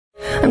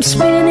I'm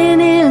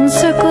spinning in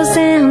circles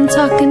and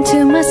talking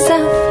to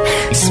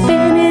myself.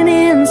 Spinning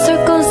in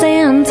circles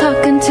and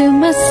talking to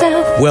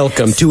myself.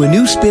 Welcome to a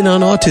new spin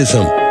on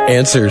autism.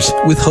 Answers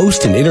with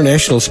host and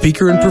international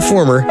speaker and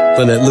performer,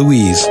 Lynette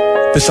Louise.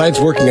 Besides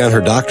working on her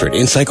doctorate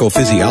in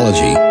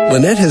psychophysiology,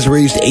 Lynette has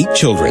raised 8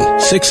 children,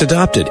 6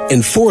 adopted,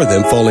 and 4 of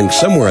them falling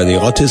somewhere on the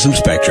autism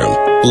spectrum.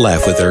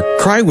 Laugh with her,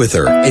 cry with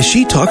her, as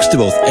she talks to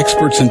both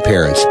experts and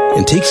parents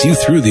and takes you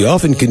through the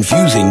often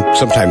confusing,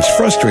 sometimes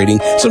frustrating,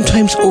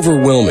 sometimes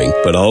overwhelming,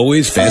 but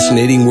always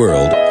fascinating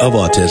world of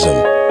autism.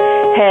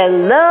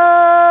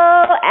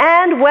 Hello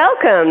and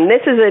welcome.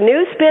 This is a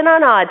new spin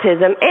on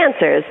Autism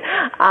Answers.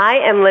 I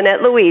am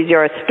Lynette Louise,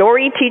 your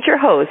story teacher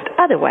host,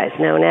 otherwise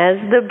known as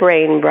the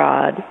Brain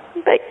Broad.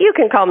 But you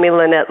can call me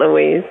Lynette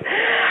Louise.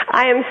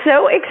 I am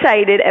so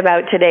excited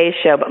about today's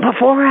show. But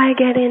before I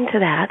get into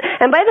that,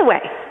 and by the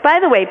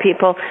way,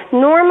 people,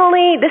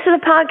 normally, this is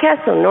a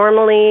podcast, so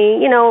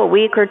normally, a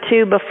week or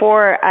 2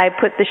 before I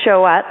put the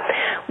show up,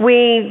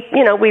 we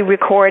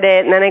record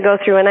it, and then I go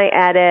through and I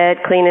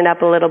edit, clean it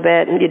up a little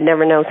bit, and you'd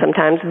never know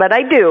sometimes, but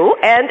I do.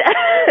 And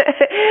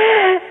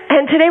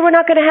and today we're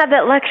not going to have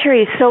that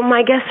luxury, so my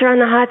guests are on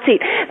the hot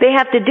seat. They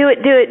have to do it,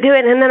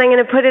 and then I'm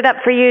going to put it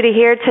up for you to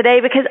hear today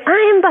because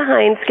I am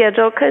behind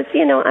schedule because,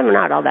 I'm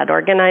not all that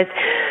organized,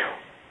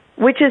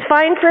 which is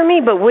fine for me,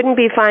 but wouldn't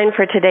be fine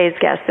for today's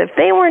guests. If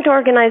they weren't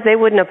organized, they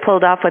wouldn't have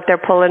pulled off what they're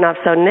pulling off.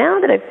 So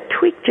now that I've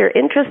tweaked your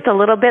interest a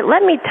little bit,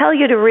 let me tell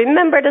you to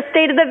remember to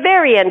stay to the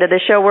very end of the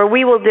show where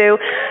we will do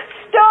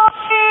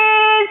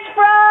Stories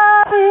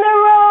from the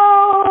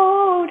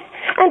Road.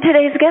 And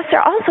today's guests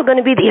are also going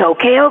to be the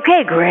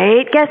OK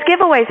Great Guest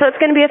Giveaway. So it's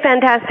going to be a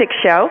fantastic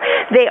show.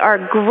 They are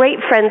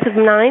great friends of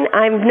mine.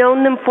 I've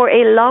known them for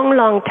a long,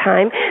 long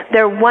time.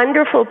 They're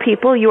wonderful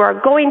people. You are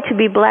going to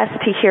be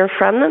blessed to hear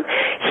from them,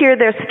 hear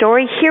their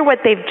story, hear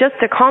what they've just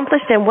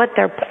accomplished and what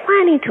they're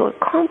planning to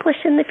accomplish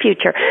in the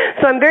future.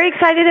 So I'm very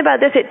excited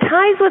about this. It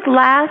ties with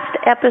last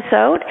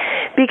episode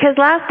because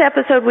last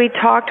episode we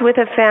talked with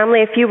a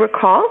family, if you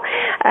recall,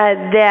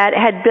 that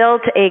had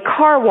built a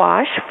car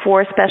wash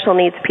for special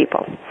needs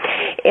people.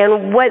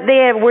 And what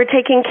they were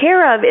taking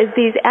care of is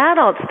these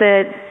adults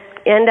that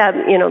end up,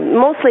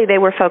 mostly they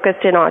were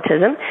focused in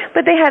autism,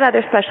 but they had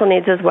other special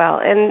needs as well.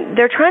 And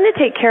they're trying to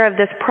take care of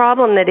this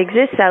problem that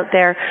exists out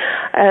there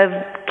of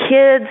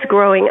kids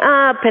growing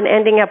up and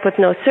ending up with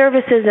no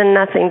services and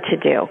nothing to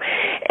do.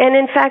 And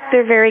in fact,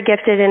 they're very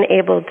gifted and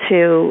able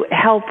to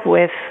help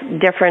with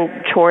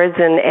different chores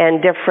and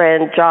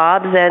different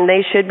jobs, and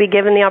they should be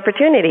given the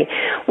opportunity.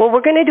 Well,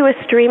 we're going to do a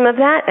stream of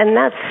that, and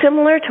that's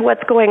similar to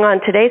what's going on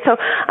today. So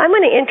I'm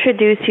going to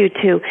introduce you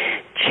to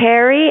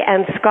Cherry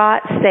and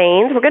Scott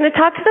Sains. We're going to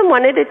talk to them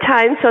one at a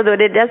time so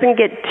that it doesn't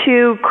get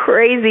too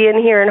crazy in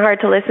here and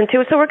hard to listen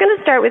to. So we're going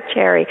to start with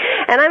Cherry.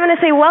 And I'm going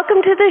to say welcome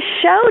to the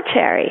show,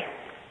 Cherry.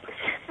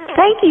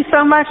 Thank you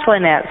so much,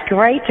 Lynette. It's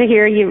great to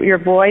hear your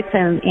voice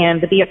and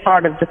to be a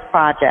part of this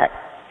project.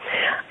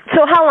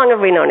 So how long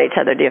have we known each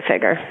other, do you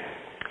figure?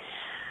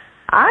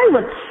 I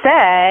would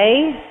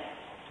say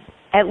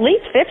at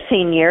least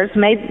 15 years,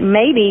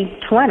 maybe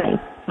 20.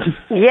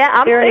 Yeah,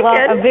 I'm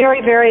thinking. A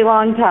very, very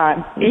long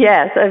time.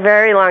 Yes, a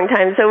very long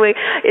time. So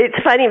it's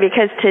funny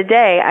because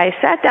today I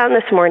sat down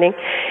this morning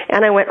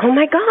and I went, oh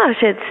my gosh,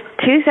 it's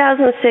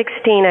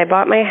 2016. I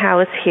bought my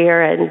house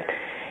here and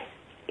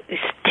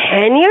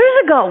 10 years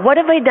ago. What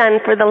have I done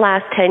for the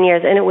last 10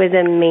 years? And it was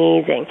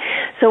amazing.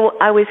 So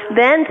I was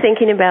then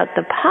thinking about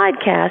the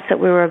podcast that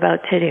we were about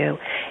to do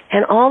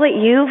and all that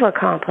you've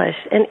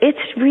accomplished. And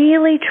it's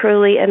really,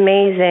 truly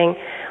amazing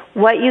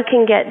what you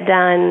can get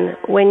done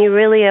when you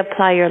really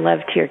apply your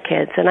love to your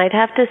kids. And I'd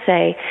have to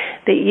say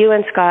that you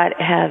and Scott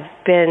have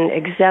been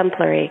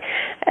exemplary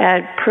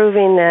at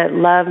proving that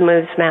love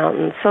moves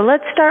mountains. So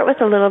let's start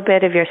with a little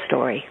bit of your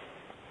story.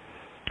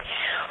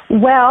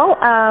 Well,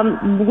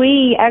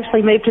 we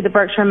actually moved to the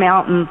Berkshire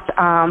Mountains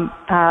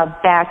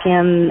back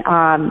in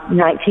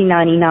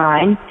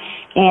 1999,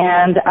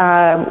 and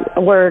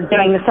we're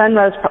doing the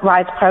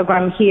Sunrise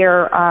program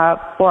here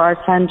for our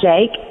son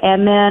Jake,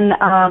 and then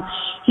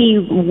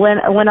he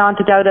went on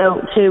to go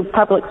to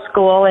public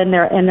school in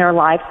their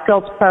life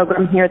skills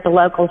program here at the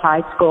local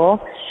high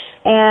school.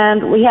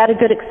 And we had a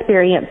good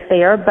experience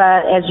there,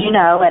 but as you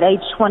know, at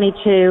age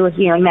 22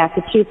 here in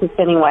Massachusetts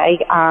anyway,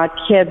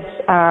 kids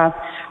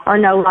are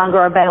no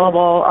longer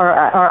available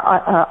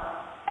or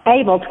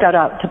able to go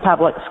to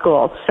public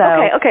school. So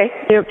Okay.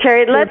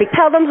 Cherry, let's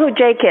tell them who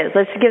Jake is.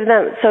 Let's give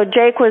them. So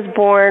Jake was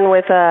born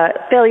with a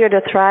failure to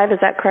thrive. Is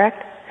that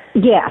correct?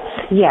 Yes.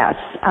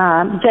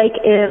 Jake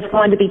is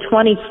going to be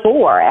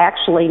 24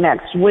 actually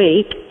next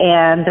week,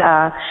 and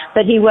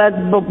but he was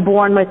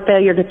born with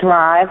failure to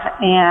thrive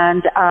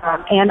and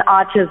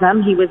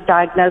autism. He was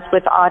diagnosed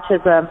with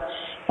autism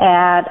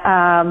at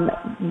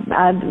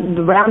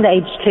around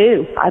age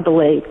 2, I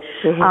believe.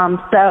 Mm-hmm.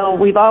 So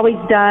we've always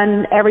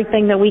done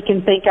everything that we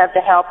can think of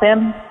to help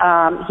him.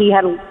 He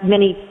had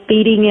many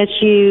feeding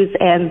issues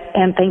and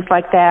things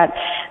like that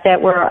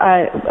were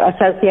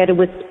associated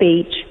with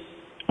speech.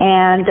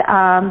 And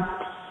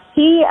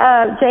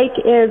Jake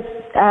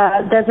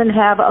doesn't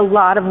have a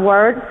lot of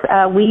words.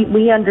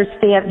 We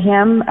understand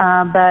him,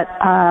 but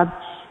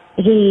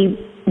he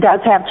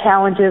does have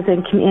challenges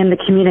in the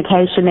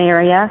communication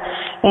area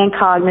and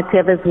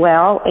cognitive as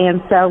well.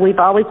 And so we've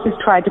always just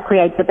tried to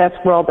create the best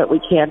world that we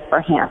can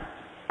for him.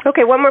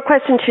 Okay, one more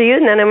question to you,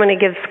 and then I'm going to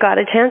give Scott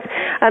a chance.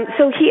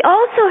 So he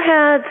also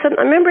had some,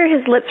 I remember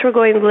his lips were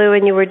going blue,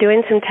 and you were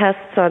doing some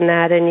tests on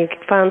that, and you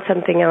found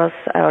something else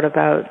out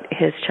about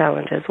his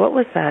challenges. What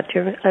was that?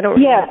 I don't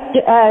remember.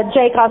 Yeah,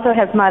 Jake also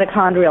has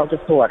mitochondrial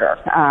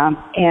disorder,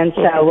 and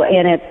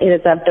it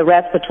is of the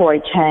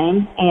respiratory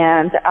chain,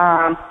 and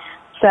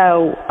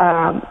so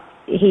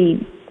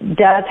he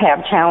does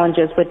have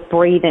challenges with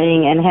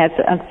breathing and has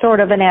a sort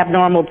of an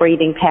abnormal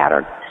breathing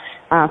pattern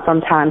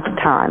from time to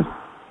time.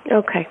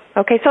 Okay.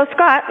 So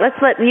Scott, let's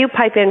let you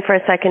pipe in for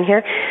a second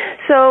here.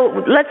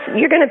 So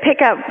you're going to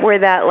pick up where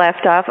that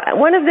left off.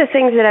 One of the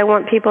things that I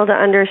want people to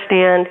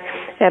understand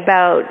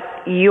about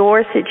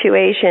your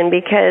situation,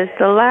 because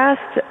the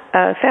last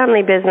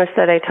family business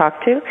that I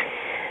talked to,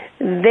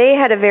 they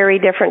had a very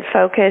different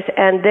focus,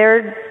 and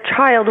their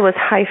child was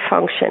high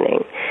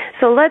functioning.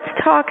 So let's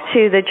talk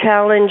to the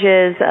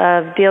challenges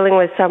of dealing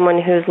with someone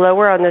who's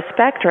lower on the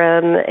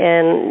spectrum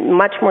and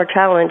much more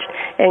challenged,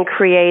 and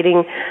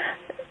creating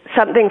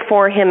something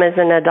for him as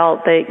an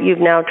adult that you've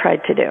now tried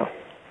to do.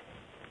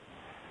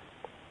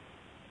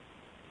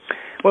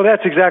 Well,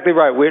 that's exactly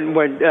right. When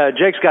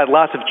Jake's got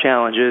lots of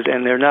challenges,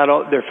 and they're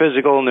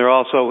physical, and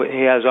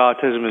he has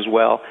autism as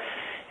well.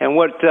 And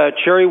what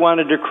Cherry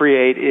wanted to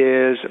create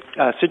is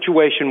a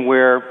situation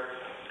where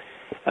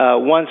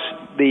once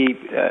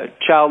the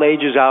child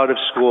ages out of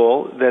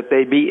school, that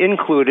they be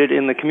included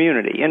in the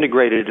community,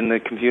 integrated in the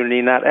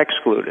community, not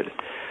excluded.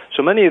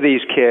 So many of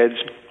these kids,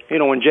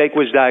 when Jake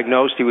was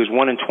diagnosed, he was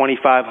 1 in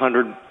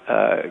 2,500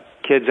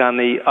 kids on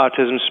the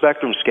autism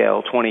spectrum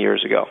scale 20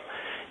 years ago.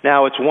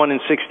 Now it's 1 in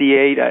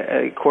 68,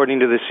 according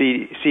to the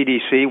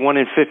CDC, 1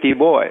 in 50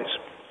 boys.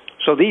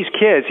 So these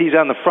kids, he's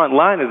on the front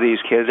line of these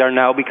kids, are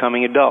now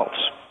becoming adults.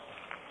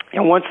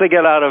 And once they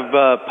get out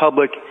of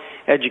public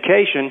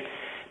education,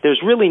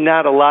 there's really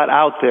not a lot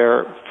out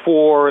there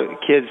for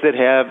kids that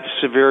have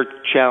severe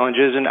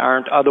challenges and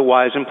aren't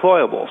otherwise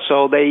employable.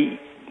 So they,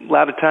 a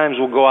lot of times,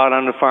 will go out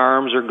on the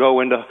farms or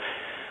go into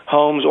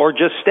homes or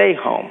just stay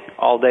home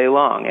all day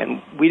long.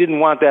 And we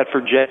didn't want that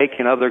for Jake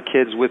and other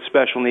kids with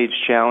special needs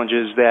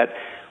challenges that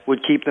would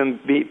keep them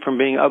from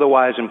being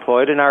otherwise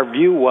employed. And our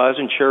view was,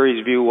 and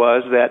Cherry's view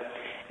was, that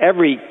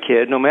every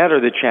kid, no matter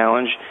the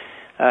challenge,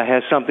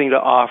 has something to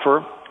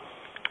offer,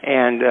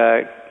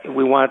 and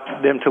we want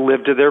them to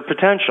live to their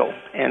potential.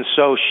 And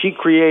so she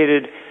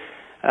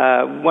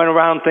went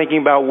around thinking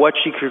about what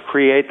she could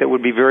create that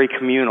would be very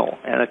communal.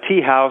 And a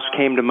tea house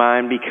came to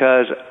mind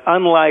because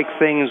unlike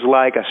things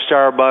like a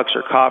Starbucks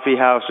or coffee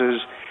houses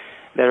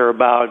that are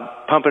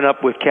about pumping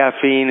up with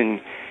caffeine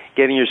and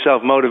getting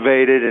yourself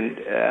motivated, and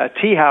a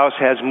tea house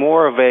has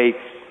more of a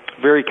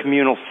very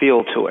communal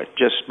feel to it,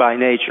 just by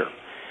nature.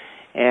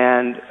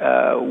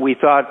 And we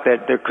thought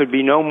that there could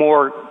be no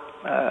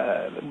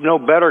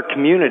better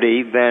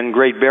community than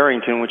Great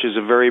Barrington, which is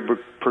a very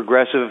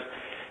progressive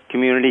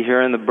community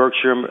here in the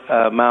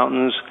Berkshire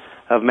Mountains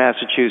of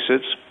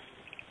Massachusetts,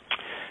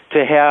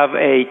 to have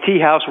a tea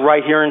house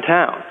right here in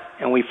town.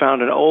 And we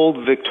found an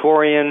old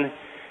Victorian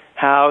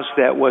house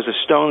that was a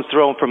stone's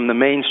throw from the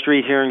main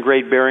street here in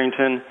Great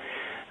Barrington.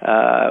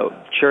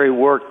 Cherry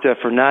worked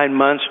for 9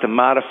 months to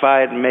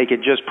modify it and make it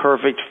just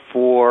perfect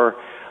for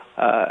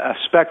a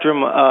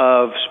spectrum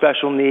of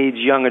special needs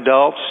young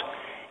adults.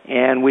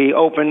 And we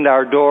opened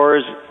our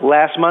doors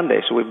last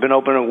Monday, so we've been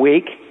open a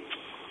week,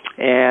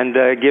 and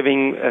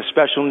giving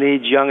special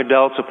needs young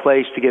adults a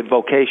place to get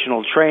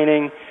vocational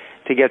training,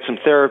 to get some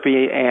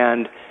therapy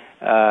and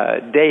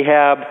day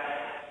hab,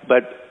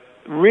 but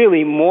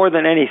really more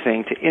than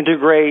anything to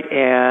integrate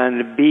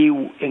and be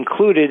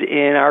included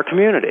in our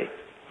community.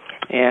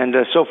 And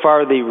so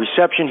far the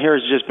reception here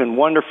has just been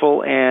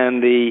wonderful,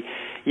 and the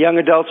young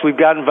adults we've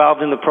got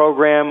involved in the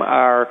program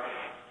are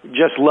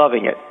just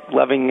loving it,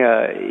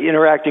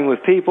 interacting with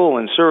people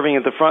and serving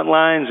at the front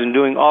lines and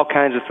doing all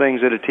kinds of things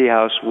that a tea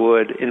house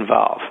would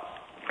involve.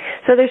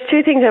 So there's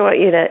two things I want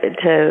you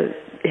to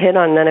hit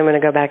on, then I'm going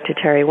to go back to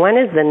Terry. One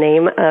is the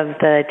name of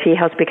the tea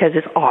house, because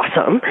it's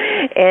awesome.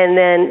 And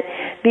then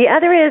the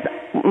other is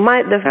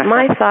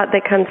my thought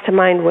that comes to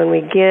mind when we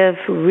give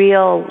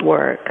real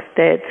work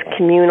that's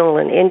communal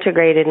and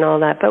integrated and all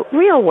that, but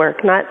real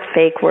work, not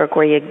fake work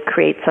where you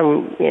create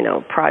some,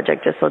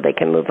 project just so they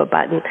can move a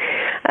button.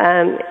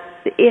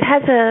 It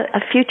has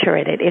a future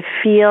in it. It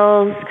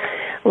feels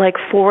like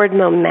forward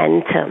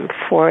momentum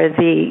for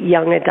the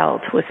young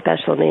adults with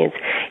special needs.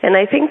 And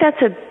I think that's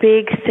a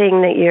big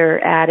thing that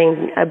you're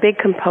adding, a big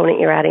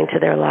component you're adding to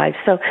their lives.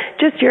 So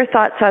just your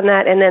thoughts on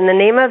that, and then the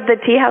name of the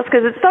tea house,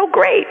 because it's so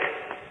great.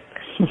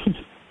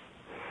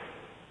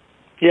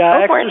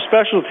 Yeah, Extra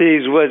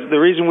Specialties was the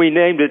reason we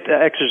named it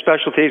Extra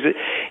Specialties.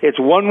 It's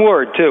one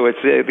word, too. It's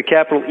the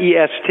capital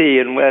EST,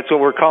 and that's what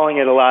we're calling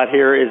it a lot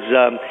here is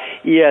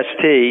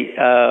EST.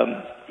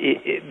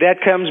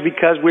 That comes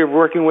because we're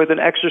working with an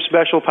extra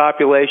special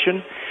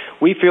population.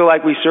 We feel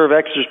like we serve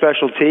extra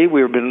special tea.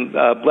 We've been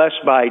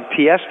blessed by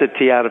Tiesta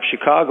Tea out of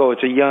Chicago.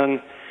 It's a young,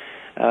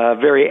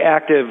 very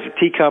active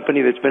tea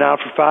company that's been out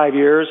for 5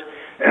 years.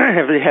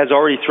 It has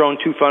already thrown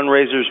 2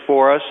 fundraisers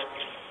for us.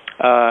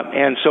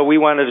 And so we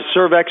wanted to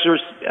serve extra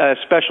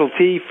special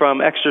tea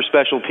from extra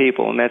special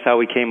people, and that's how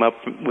we came up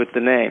with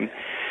the name.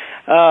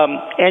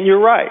 And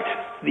you're right.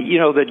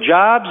 The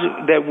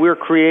jobs that we're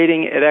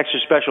creating at Extra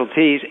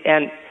Specialties,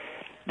 and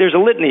there's a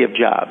litany of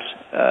jobs.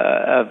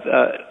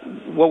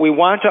 What we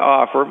want to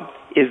offer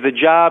is the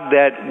job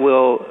that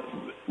will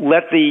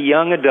let the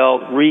young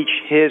adult reach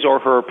his or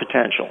her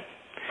potential.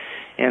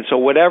 And so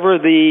whatever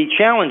the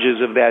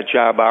challenges of that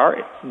job are,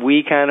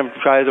 we kind of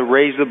try to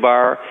raise the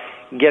bar,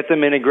 get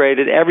them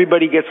integrated.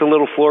 Everybody gets a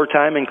little floor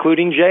time,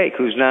 including Jake,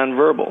 who's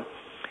nonverbal.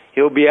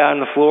 He'll be on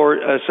the floor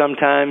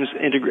sometimes,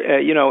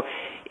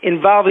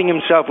 involving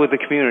himself with the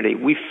community.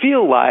 We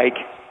feel like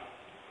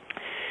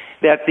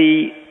that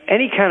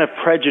any kind of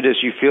prejudice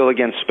you feel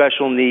against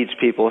special needs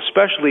people,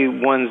 especially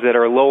ones that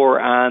are lower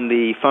on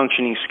the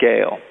functioning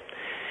scale,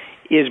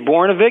 is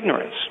born of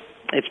ignorance.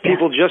 It's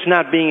people just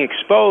not being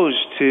exposed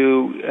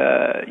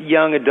to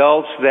young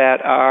adults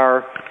that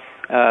are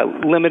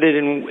limited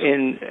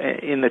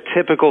in the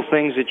typical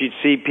things that you'd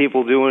see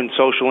people do in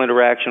social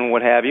interaction and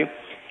what have you.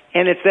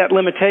 And it's that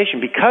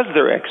limitation, because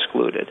they're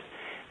excluded,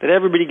 that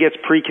everybody gets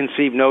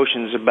preconceived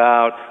notions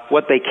about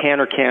what they can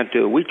or can't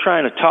do. We're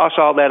trying to toss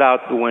all that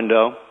out the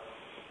window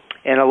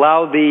and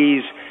allow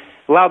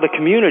the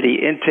community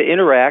to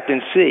interact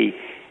and see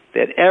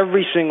that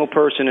every single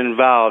person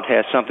involved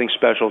has something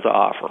special to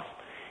offer.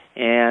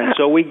 And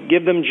so we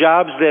give them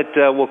jobs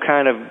that will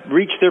kind of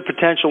reach their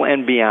potential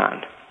and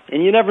beyond.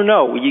 And you never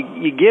know.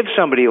 You give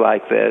somebody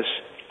like this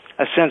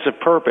a sense of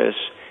purpose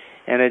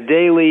and a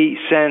daily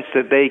sense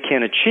that they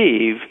can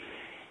achieve,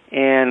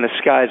 and the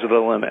sky's the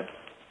limit.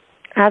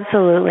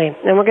 Absolutely.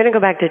 And we're going to go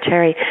back to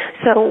Cherry.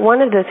 So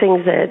one of the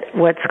things that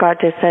what Scott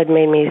just said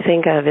made me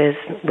think of is,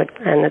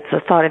 and it's a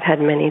thought I've had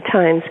many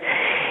times,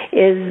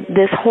 is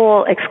this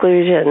whole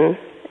exclusion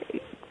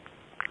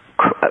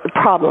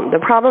problem, the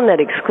problem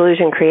that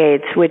exclusion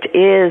creates, which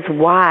is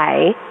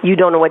why you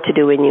don't know what to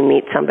do when you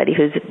meet somebody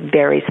who's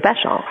very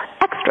special,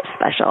 extra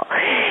special.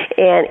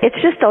 And it's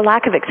just a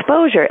lack of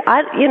exposure.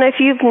 If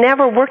you've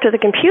never worked with a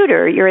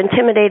computer, you're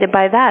intimidated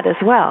by that as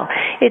well.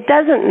 It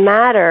doesn't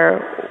matter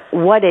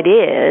what it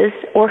is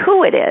or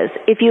who it is.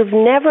 If you've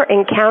never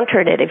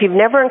encountered it, if you've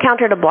never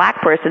encountered a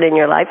black person in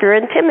your life, you're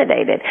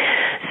intimidated.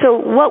 So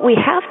what we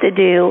have to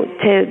do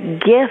to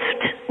gift,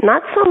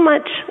 not so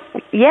much,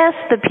 yes,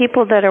 the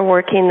people that are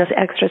working, the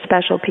extra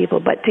special people,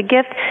 but to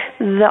gift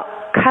the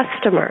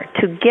customer,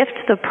 to gift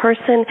the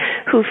person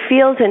who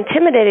feels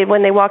intimidated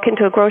when they walk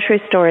into a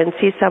grocery store and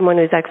see someone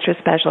who's extra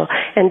special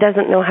and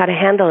doesn't know how to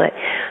handle it.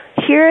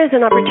 Here is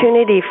an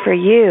opportunity for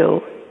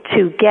you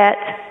to get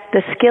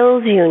the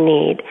skills you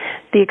need,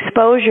 the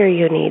exposure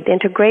you need, the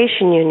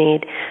integration you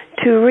need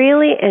to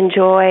really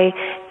enjoy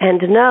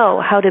and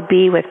know how to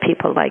be with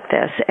people like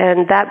this.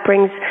 And that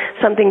brings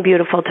something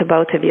beautiful to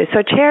both of you.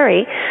 So,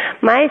 Cherry,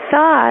 my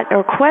thought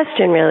or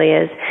question really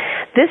is,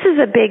 this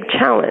is a big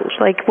challenge.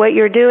 Like, what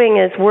you're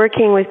doing is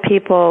working with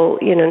people,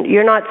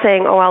 you're not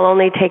saying, I'll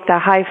only take the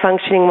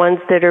high-functioning ones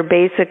that are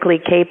basically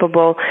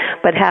capable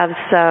but have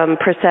some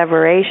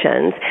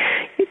perseverations.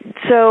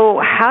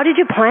 So how did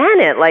you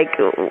plan it? Like,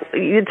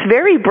 it's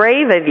very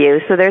brave of you.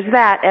 So there's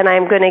that, and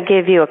I'm going to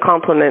give you a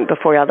compliment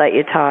before I'll let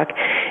you talk.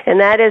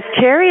 And that is,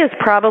 Cherry is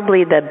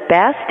probably the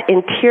best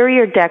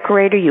interior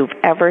decorator you've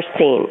ever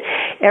seen.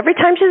 Every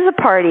time she's at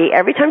a party,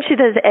 every time she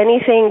does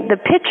anything, the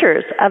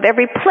pictures of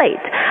every plate,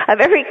 of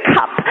every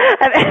cup,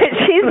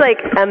 she's like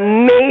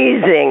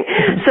amazing.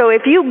 So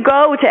if you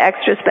go to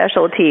Extra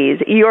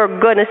Specialties, you're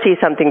going to see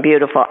something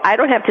beautiful. I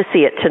don't have to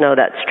see it to know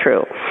that's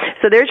true.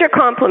 So there's your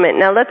compliment.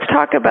 Now let's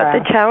talk about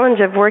the challenge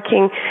of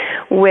working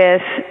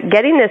with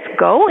getting this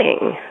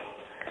going.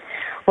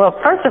 Well,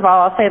 first of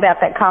all, I'll say about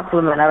that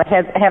compliment. I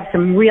have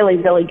some really,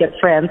 really good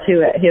friends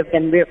who have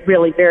been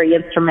really very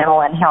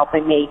instrumental in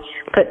helping me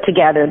put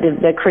together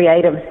the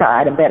creative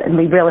side of it, and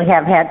we really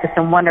have had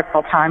some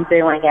wonderful time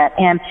doing it.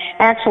 And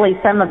actually,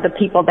 some of the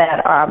people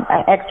that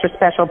extra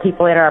special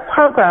people in our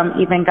program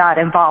even got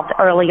involved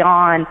early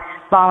on,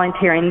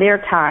 volunteering their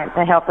time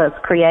to help us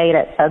create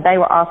it. So they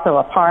were also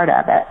a part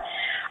of it.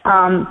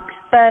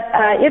 But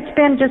it's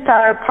been just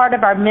part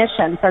of our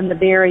mission from the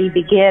very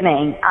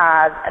beginning,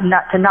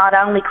 not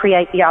only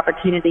create the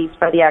opportunities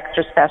for the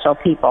extra special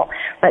people,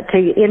 but to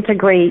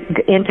integrate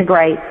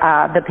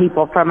the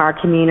people from our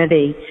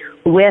community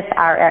with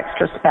our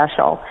extra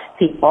special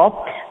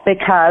people,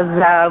 because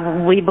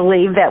we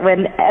believe that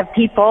when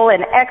people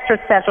and extra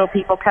special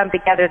people come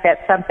together,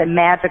 that something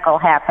magical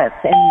happens,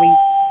 and we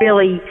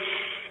really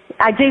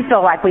I do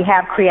feel like we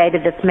have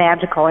created this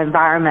magical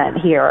environment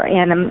here,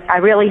 and I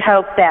really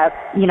hope that,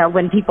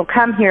 when people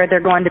come here, they're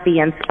going to be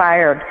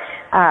inspired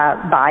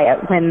by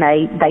it when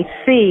they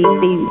see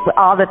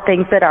all the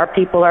things that our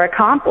people are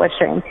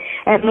accomplishing.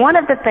 And one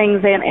of the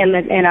things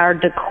in our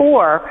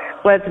decor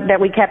was that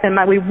we kept in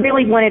mind, we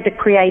really wanted to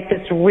create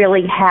this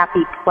really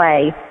happy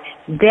place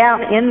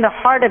down in the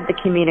heart of the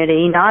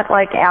community, not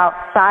like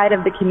outside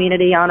of the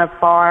community on a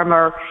farm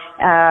or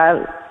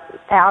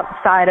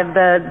outside of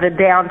the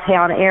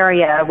downtown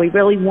area. We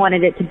really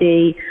wanted it to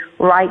be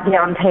right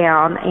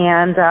downtown,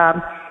 and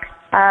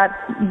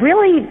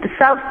really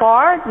so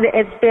far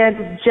it's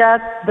been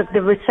just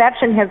the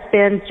reception has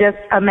been just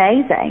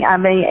amazing. I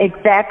mean,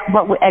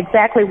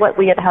 exactly what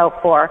we had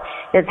hoped for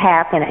is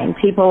happening.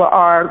 People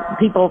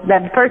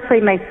the first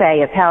thing they say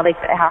is how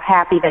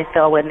happy they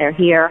feel when they're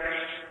here,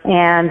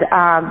 and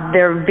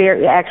they're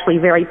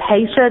very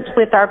patient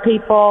with our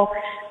people,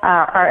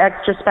 our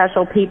extra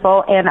special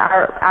people, and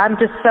I'm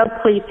just so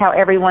pleased how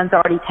everyone's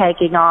already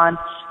taking on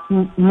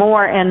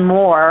more and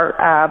more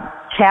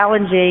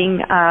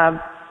challenging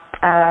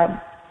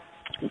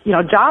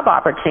job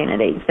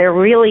opportunities. They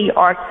really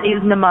are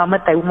seizing the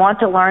moment. They want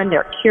to learn.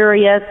 They're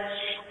curious,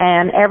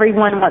 and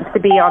everyone wants to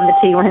be on the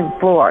tea room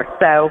floor.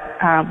 So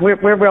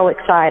we're real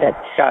excited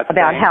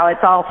about how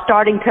it's all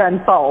starting to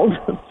unfold.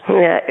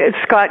 Yeah,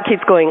 Scott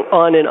keeps going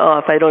on and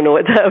off. I don't know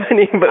what's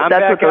happening, but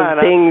that's what those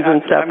things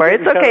and stuff are.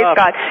 It's okay,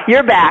 Scott.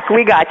 You're back.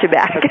 We got you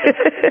back.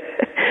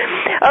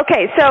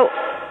 Okay, so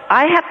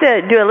I have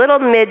to do a little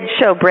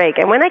mid-show break,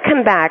 and when I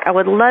come back, I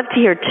would love to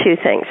hear two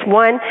things.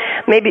 One,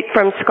 maybe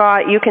from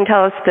Scott, you can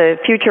tell us the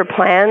future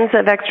plans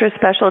of Extra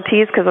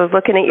Specialties, because I was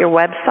looking at your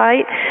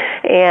website,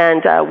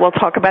 and we'll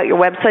talk about your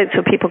website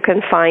so people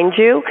can find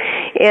you.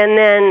 And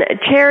then,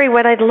 Cherry,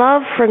 what I'd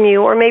love from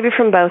you, or maybe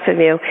from both of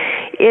you,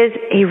 is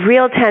a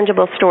real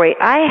tangible story.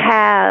 I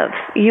have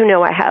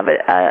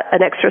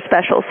an extra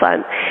special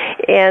son,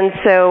 and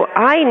so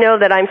I know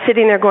that I'm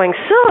sitting there going,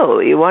 so,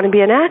 you want to be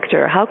an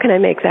actor? How can I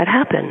make that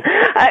happen?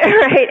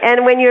 Right,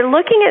 and when you're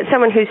looking at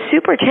someone who's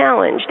super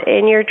challenged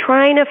and you're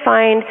trying to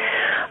find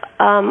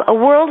a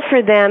world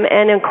for them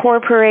and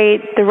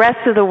incorporate the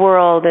rest of the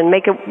world and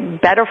make it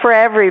better for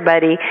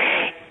everybody,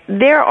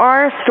 there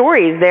are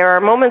stories, there are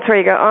moments where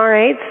you go, all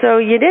right, so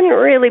you didn't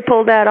really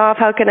pull that off,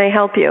 how can I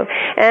help you?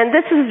 And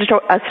this is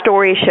a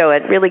story show,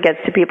 it really gets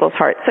to people's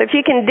hearts. So if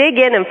you can dig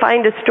in and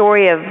find a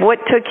story of what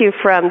took you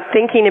from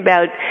thinking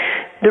about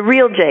the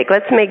real Jake,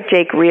 let's make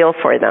Jake real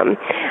for them,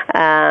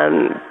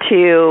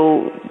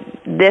 to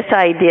this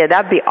idea,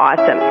 that'd be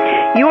awesome.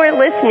 You are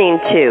listening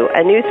to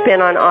A New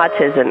Spin on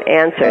Autism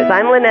Answers.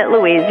 I'm Lynette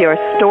Louise, your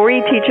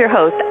story teacher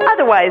host,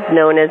 otherwise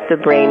known as the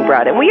Brain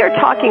Broad. And we are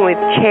talking with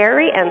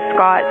Cherry and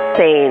Scott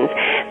Sains.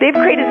 They've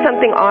created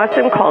something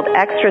awesome called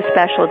Extra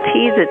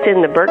Specialties. It's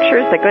in the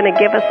Berkshires. They're going to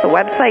give us the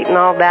website and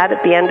all that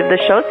at the end of the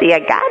show, so you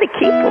got to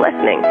keep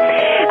listening.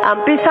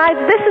 Besides,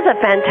 this is a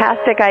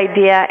fantastic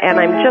idea,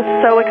 and I'm just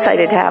so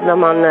excited to have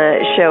them on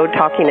the show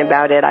talking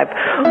about it.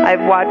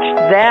 I've watched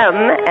them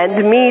and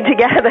me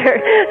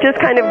together just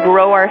kind of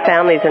grow our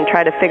families and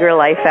try to figure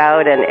life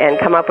out and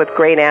come up with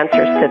great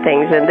answers to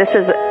things. And this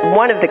is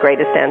one of the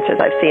greatest answers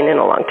I've seen in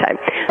a long time.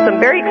 So I'm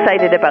very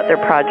excited about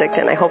their project,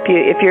 and I hope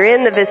if you're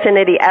in the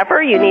vicinity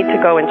ever, you need to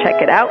go and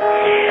check it out.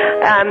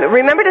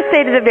 Remember to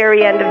stay to the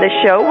very end of the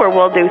show where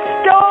we'll do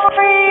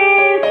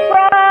Stories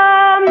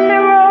from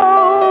the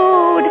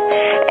Road.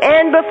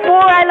 And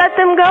before I let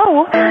them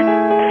go,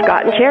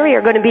 Scott and Cherry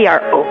are going to be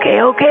our okay,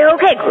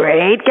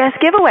 great guest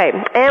giveaway.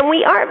 And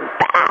we are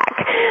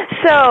back.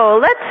 So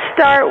let's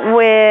start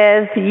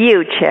with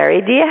you,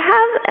 Cherry. Do you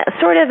have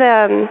sort of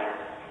a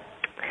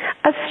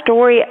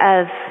story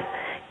of,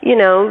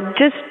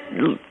 just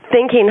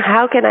thinking,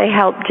 how can I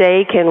help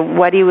Jake and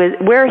where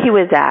he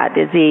was at?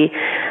 Is he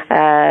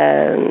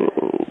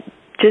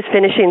just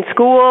finishing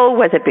school?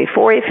 Was it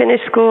before he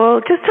finished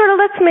school? Just sort of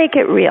let's make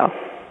it real.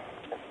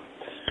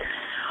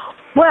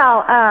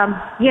 Well,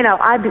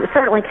 I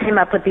certainly came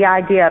up with the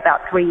idea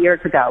about 3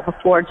 years ago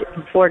before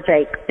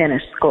Jake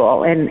finished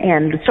school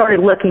and started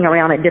looking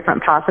around at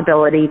different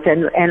possibilities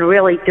and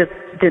really just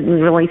didn't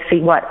really see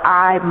what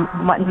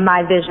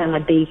my vision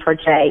would be for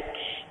Jake.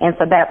 And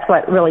so that's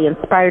what really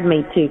inspired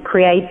me to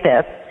create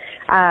this.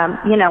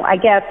 I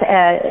guess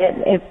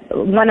if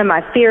one of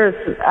my fears,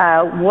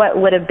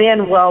 what would have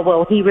been,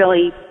 will he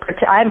really,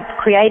 I'm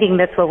creating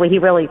this, will he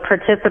really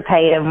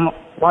participate and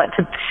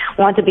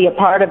want to be a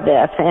part of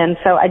this? And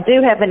so I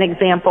do have an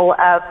example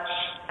of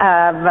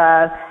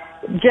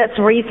just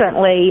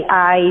recently,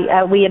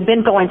 we had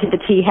been going to the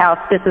tea house.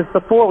 This is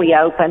before we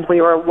opened. We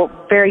were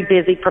very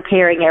busy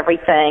preparing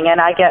everything, and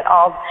I get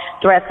all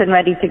dressed and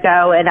ready to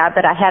go.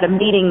 But I had a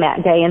meeting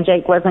that day, and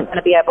Jake wasn't going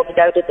to be able to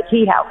go to the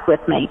tea house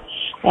with me.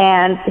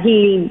 And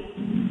he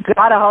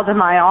got a hold of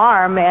my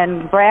arm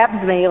and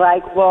grabbed me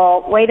like,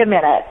 well, wait a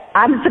minute.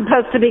 I'm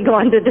supposed to be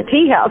going to the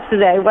tea house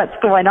today. What's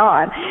going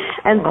on?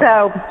 And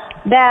so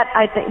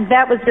I think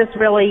that was just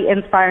really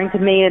inspiring to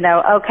me to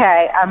know,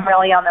 okay, I'm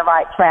really on the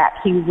right track.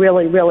 He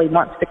really, really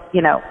wants to,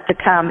 to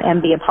come and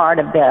be a part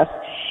of this.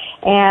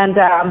 And,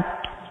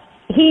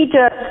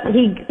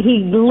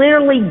 he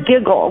literally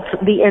giggles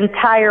the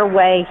entire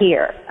way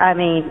here. I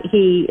mean,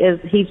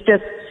 he's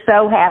just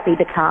so happy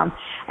to come.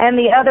 And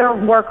the other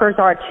workers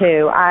are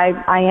too.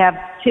 I have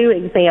two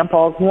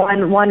examples.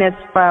 One is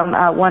from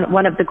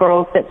one of the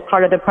girls that's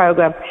part of the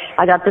program.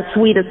 I got the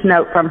sweetest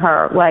note from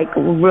her, like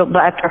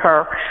after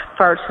her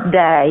first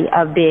day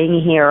of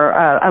being here,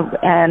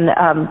 and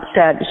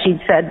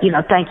she said,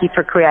 thank you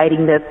for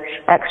creating this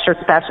extra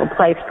special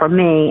place for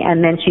me.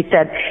 And then she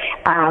said,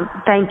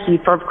 thank you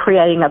for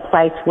creating a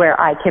place where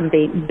I can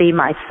be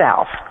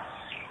myself.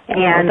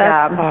 And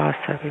that's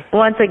awesome.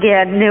 Once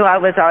again, knew I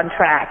was on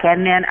track.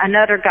 And then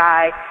another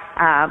guy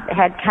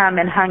had come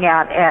and hung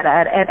out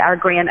at our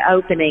grand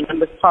opening and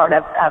was part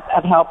of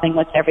helping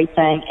with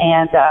everything.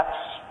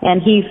 And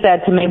he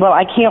said to me, well,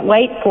 I can't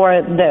wait for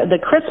the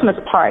Christmas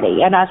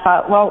party. And I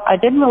thought, well, I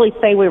didn't really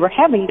say we were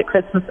having a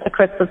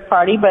Christmas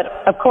party, but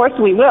of course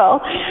we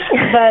will.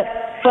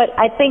 But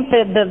I think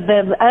that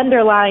the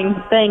underlying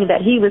thing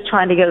that he was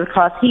trying to get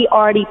across, he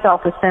already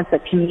felt a sense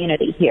of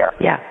community here.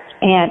 Yeah.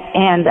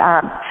 And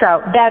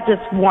so that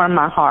just warmed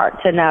my heart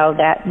to know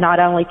that not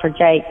only for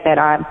Jake that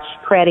I'm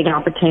creating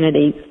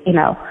opportunities,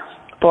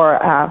 for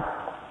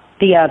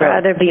the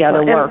other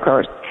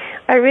workers.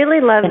 I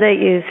really love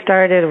that you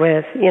started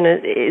with,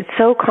 it's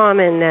so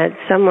common that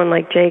someone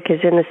like Jake is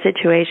in a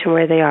situation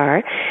where they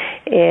are,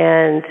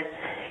 and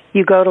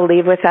you go to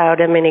leave without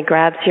him and he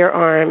grabs your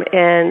arm.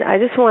 And I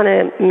just want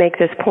to make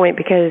this point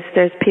because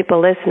there's people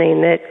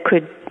listening that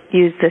could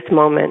use this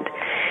moment.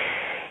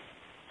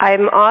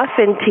 I'm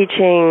often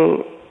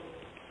teaching,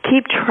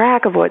 keep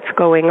track of what's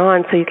going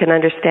on so you can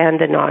understand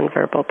the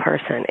nonverbal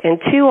person.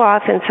 And too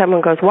often someone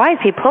goes, why is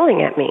he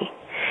pulling at me?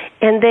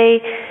 And they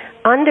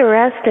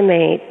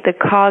underestimate the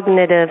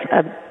cognitive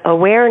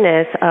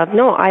awareness of,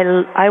 no,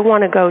 I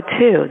want to go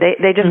too.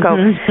 They just go,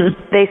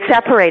 they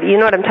separate.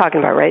 You know what I'm talking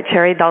about, right,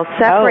 Cherry? They'll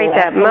separate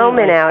that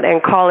moment out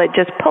and call it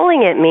just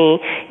pulling at me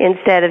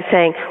instead of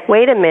saying,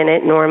 wait a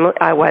minute, normally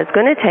I was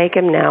going to take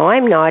him, now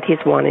I'm not,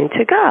 he's wanting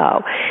to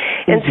go.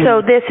 And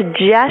so this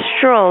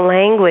gestural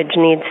language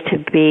needs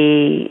to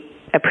be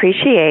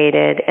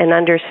appreciated and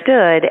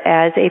understood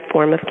as a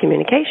form of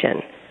communication.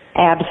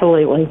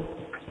 Absolutely.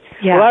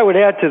 Yeah. Well, I would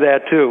add to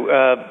that, too,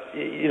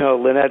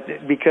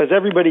 Lynette, because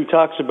everybody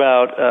talks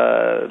about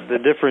the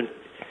different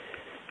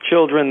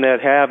children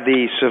that have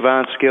the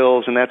savant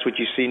skills, and that's what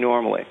you see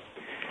normally.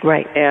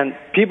 Right. And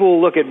people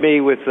will look at me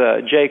with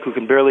Jake, who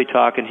can barely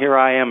talk, and here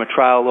I am, a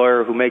trial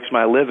lawyer who makes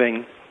my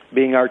living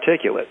being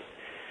articulate.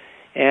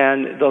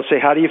 And they'll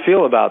say, how do you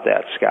feel about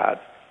that, Scott?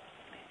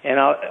 And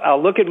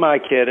I'll look at my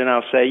kid, and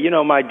I'll say,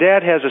 my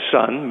dad has a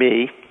son,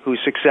 me, who's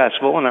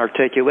successful and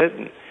articulate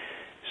and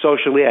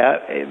socially,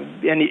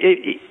 and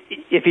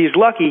if he's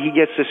lucky, he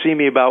gets to see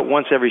me about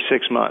once every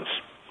 6 months.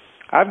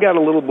 I've got a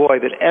little boy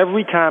that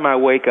every time I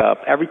wake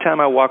up, every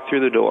time I walk through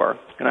the door,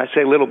 and I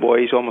say little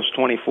boy, he's almost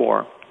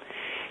 24,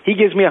 he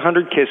gives me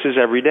 100 kisses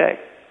every day.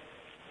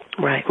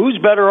 Right. Who's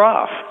better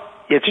off?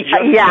 It's just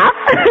it's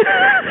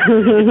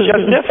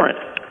just different.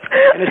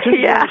 And as soon as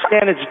you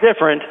understand it's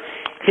different,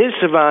 his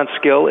savant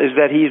skill is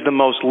that he's the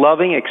most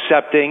loving,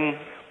 accepting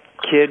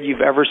kid you've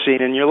ever seen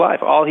in your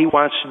life. All he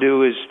wants to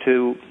do is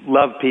to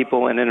love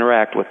people and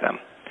interact with them.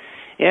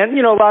 And,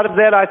 a lot of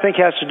that, I think,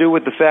 has to do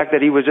with the fact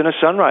that he was in a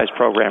Sunrise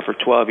program for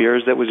 12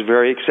 years that was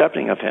very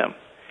accepting of him.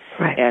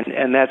 Right.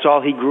 And that's all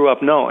he grew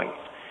up knowing.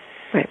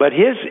 Right. But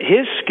his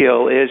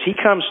skill is he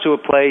comes to a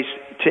place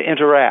to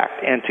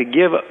interact and to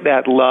give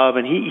that love,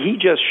 and he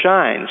just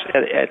shines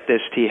at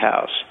this tea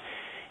house.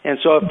 And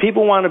so if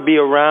people want to be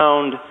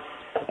around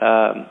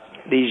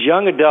these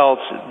young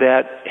adults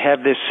that have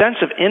this sense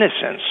of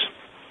innocence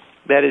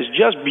that is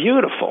just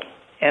beautiful,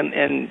 and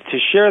to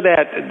share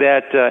that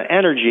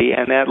energy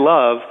and that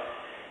love,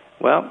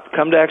 well,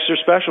 come to Extra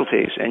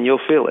Specialties and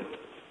you'll feel it.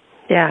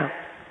 Yeah.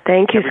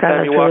 Thank you, Scott.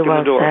 That's really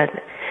well said.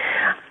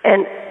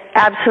 And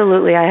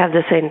absolutely, I have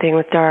the same thing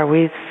with Dar.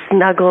 We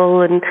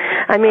snuggle, and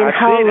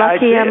how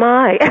lucky am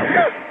I?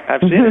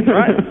 I've seen it,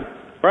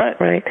 right.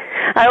 Right.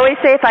 I always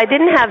say if I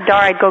didn't have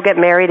Dar, I'd go get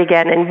married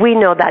again, and we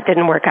know that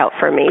didn't work out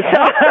for me. So.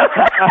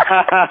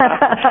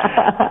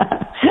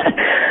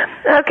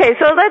 Okay,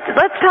 so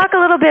let's talk a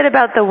little bit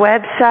about the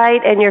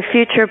website and your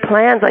future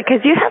plans, because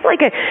you have a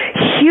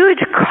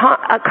huge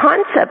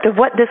concept of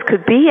what this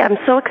could be. I'm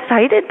so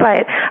excited by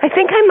it. I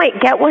think I might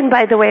get one,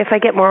 by the way, if I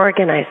get more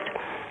organized.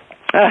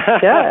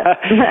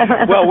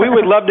 Well, we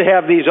would love to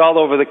have these all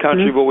over the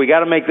country, but we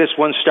got to make this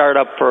one start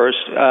up first.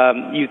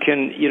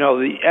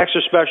 The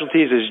Extra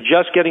Specialties is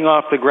just getting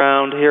off the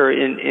ground here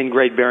in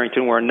Great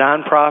Barrington. We're a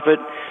nonprofit.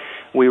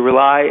 We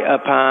rely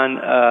upon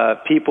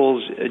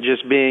people's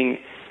just being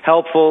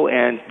helpful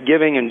and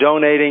giving and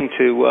donating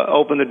to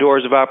open the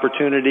doors of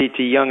opportunity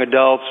to young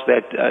adults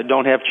that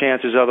don't have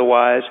chances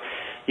otherwise.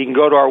 You can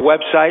go to our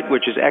website,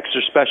 which is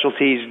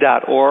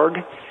extraspecialties.org.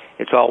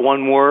 It's all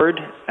one word,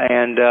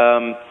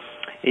 and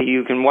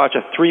you can watch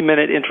a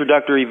 3-minute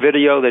introductory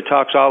video that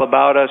talks all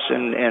about us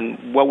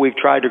and what we've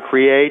tried to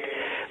create.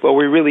 But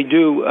we really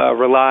do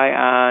rely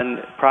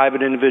on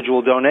private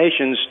individual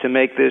donations to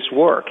make this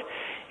work.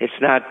 It's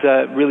not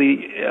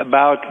really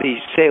about the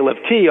sale of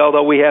tea,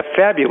 although we have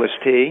fabulous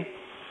tea.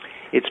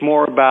 It's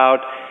more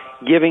about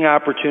giving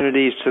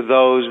opportunities to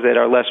those that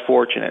are less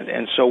fortunate.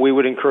 And so we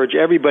would encourage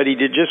everybody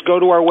to just go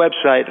to our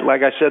website.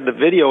 Like I said, the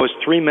video is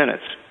 3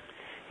 minutes.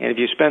 And if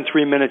you spend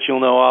 3 minutes,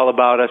 you'll know all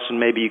about us, and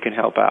maybe you can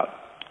help out.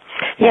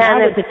 Yeah,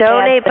 and it's a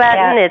donate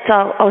button. It's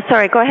all. Oh,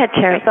 sorry. Go ahead,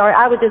 Terry. Sorry,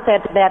 I would just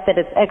add to that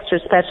it's extra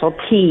special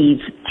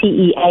teas,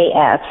 TEAS,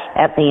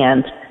 at the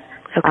end.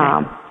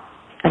 Okay.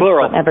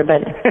 Plural.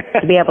 Everybody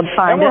to be able to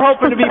find and we're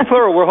hoping to be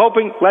plural. We're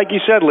hoping, like you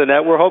said,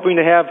 Lynette, we're hoping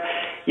to have,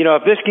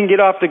 if this can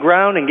get off the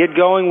ground and get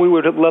going, we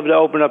would love to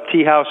open up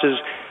tea houses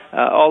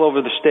all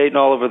over the state and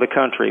all over the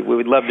country. We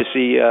would love to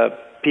see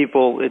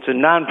people. It's a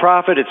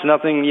nonprofit. It's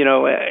nothing,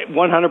 100%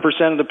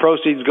 of the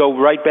proceeds go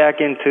right back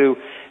into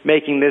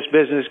making this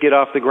business get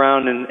off the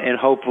ground and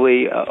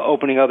hopefully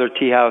opening other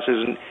tea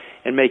houses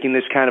and making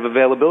this kind of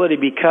availability,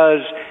 because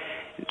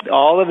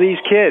all of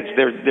these kids,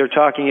 they're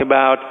talking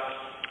about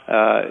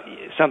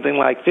something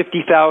like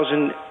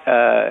 50,000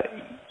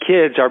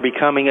 kids are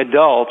becoming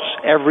adults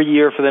every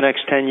year for the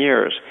next 10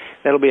 years.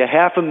 That'll be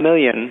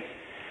 500,000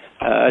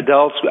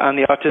 adults on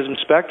the autism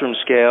spectrum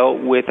scale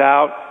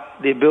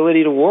without the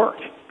ability to work.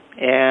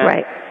 And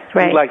right.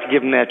 we'd like to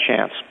give them that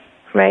chance.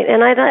 Right,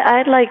 and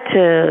I'd like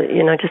to,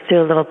 just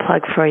do a little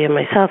plug for you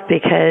myself,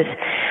 because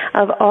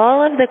of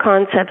all of the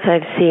concepts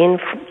I've seen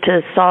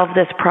to solve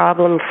this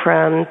problem,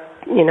 from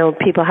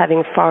people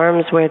having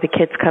farms where the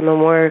kids come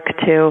and work,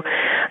 to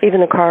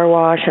even the car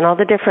wash and all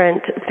the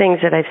different things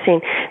that I've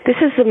seen, this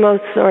is the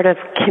most sort of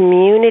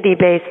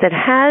community-based that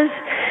has,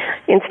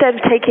 instead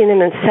of taking them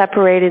and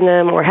separating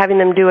them or having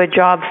them do a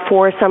job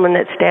for someone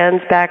that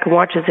stands back and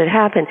watches it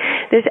happen,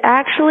 this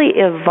actually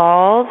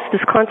evolves.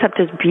 This concept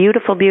is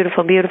beautiful,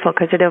 beautiful, beautiful,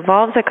 because it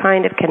evolves a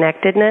kind of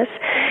connectedness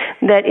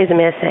that is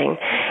missing.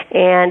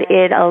 And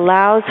it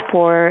allows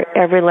for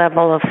every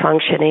level of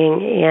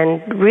functioning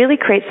and really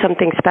creates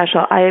something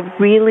special. I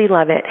really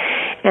love it.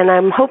 And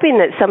I'm hoping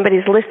that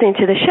somebody's listening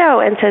to the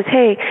show and says,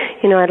 hey,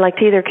 I'd like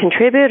to either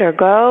contribute or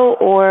go,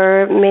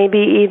 or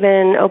maybe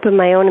even open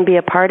my own and be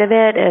a part of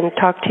it and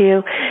talk to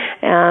you.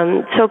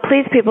 So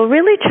please, people,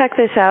 really check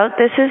this out.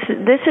 This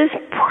is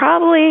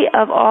probably,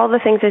 of all the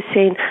things I've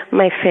seen,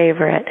 my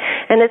favorite.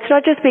 And it's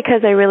not just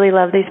because I really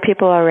love these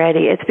people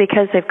already. It's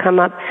because they've come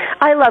up.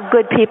 I love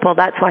good people.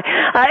 That's why.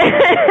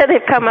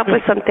 They've come up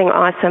with something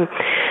awesome.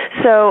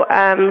 So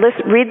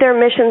let's read their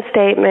mission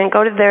statement,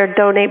 go to their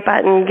donate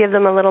button, give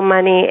them a little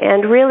money,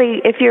 and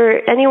really, if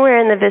you're anywhere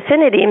in the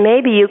vicinity,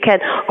 maybe you can,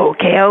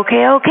 okay,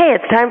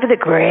 it's time for the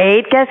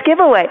great guest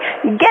giveaway.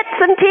 Get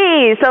some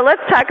tea. So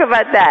let's talk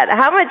about that.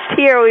 How much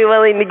tea are we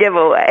willing to give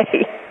away?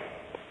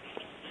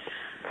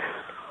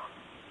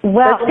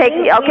 Well,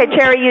 okay,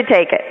 Cherry, you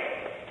take it.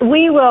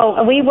 We will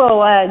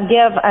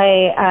give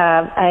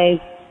a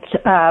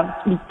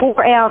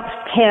 4-ounce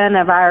tin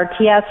of our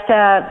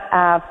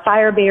Tiesta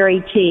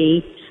Fireberry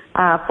tea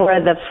for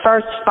the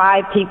first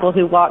 5 people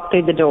who walk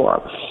through the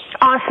door.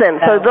 Awesome.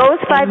 So those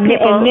 5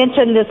 people... And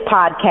mention this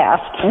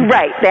podcast.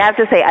 Right. They have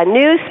to say, a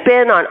new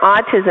spin on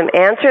Autism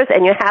Answers,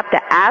 and you have to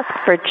ask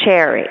for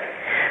Cherry.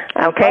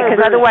 Okay?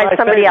 Because otherwise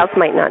somebody else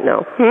might not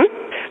know.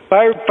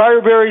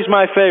 Fireberry's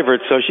my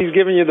favorite, so she's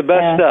giving you the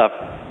best stuff.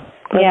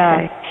 Yeah.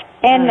 Okay.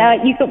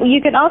 And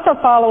you can also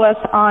follow us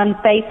on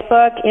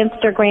Facebook,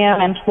 Instagram,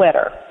 and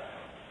Twitter.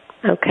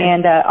 Okay.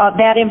 And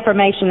that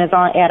information is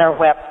at our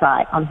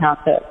website on how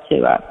to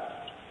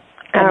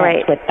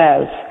connect with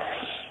those.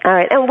 All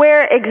right. And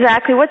where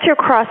exactly? What's your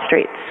cross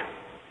streets?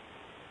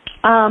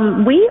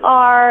 We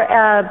are.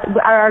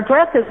 Our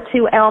address is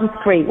 2 Elm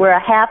Street. We're a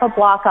half a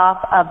block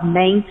off of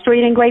Main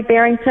Street in Great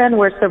Barrington.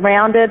 We're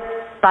surrounded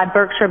by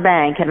Berkshire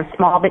Bank and a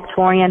small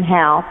Victorian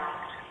house.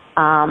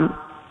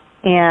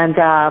 And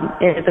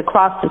it is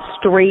across the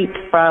street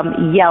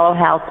from Yellow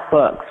House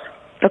Books.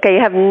 Okay,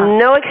 you have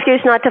no excuse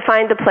not to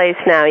find the place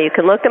now. You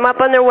can look them up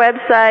on their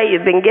website.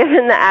 You've been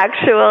given the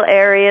actual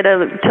area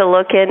to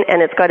look in, and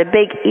it's got a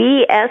big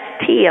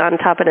EST on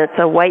top, and it's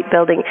a white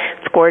building.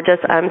 It's gorgeous.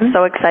 I'm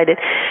so excited.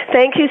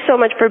 Thank you so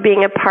much for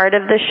being a part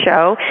of the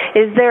show.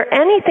 Is there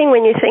anything,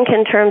 when you think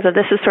in terms of,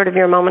 this is sort of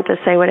your moment to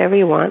say whatever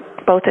you want,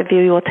 both of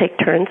you will take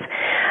turns,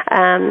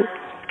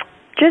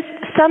 just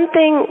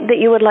something that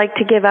you would like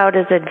to give out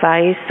as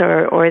advice,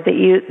 or that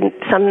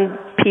some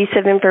piece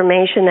of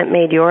information that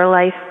made your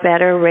life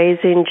better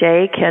raising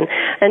Jake.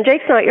 And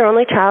Jake's not your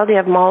only child. You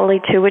have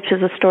Molly too, which is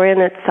a story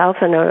in itself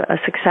and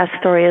a success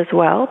story as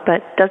well.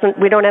 But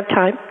we don't have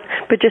time.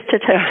 But just to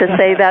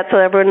say that so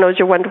everyone knows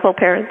you're wonderful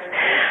parents.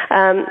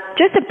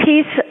 Just a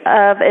piece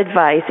of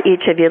advice,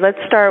 each of you.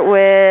 Let's start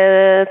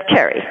with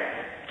Cherry.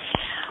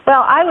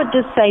 Well, I would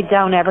just say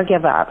don't ever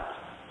give up.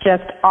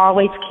 Just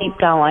always keep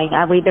going.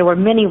 There were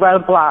many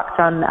roadblocks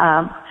on,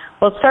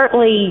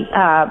 certainly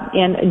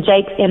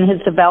in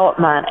his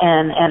development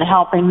and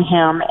helping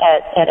him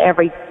at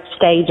every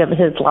stage of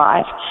his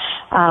life.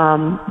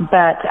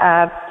 But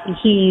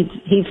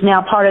he's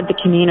now part of the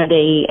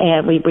community,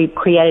 and we've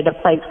created a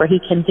place where he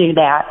can do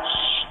that.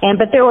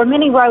 But there were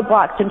many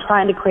roadblocks in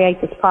trying to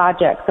create this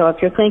project. So if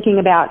you're thinking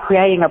about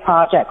creating a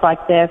project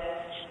like this,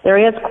 there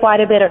is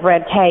quite a bit of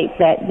red tape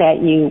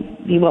that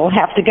you will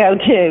have to go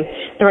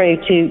through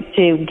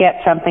to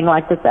get something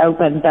like this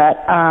open, but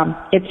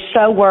it's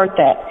so worth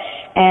it.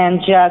 And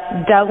just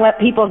don't let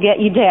people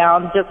get you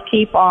down. Just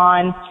keep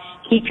on,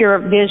 keep your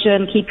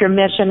vision, keep your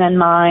mission in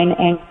mind,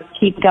 and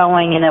keep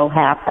going, and it'll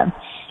happen.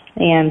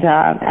 And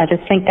I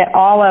just think that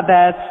all of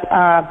us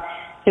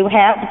who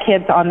have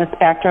kids on the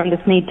spectrum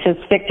just need to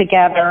stick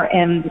together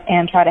and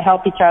try to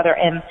help each other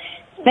and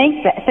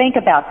think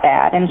about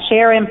that and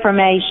share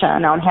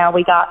information on how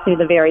we got through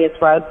the various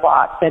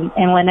roadblocks. And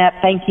Lynette,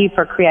 thank you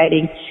for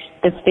creating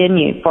this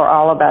venue for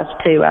all of us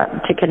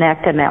to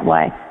connect in that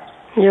way.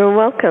 You're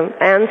welcome.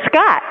 And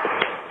Scott?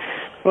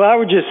 Well, I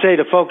would just say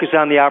to focus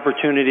on the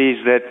opportunities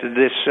that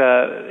this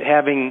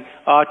having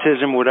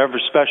autism, whatever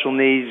special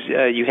needs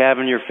you have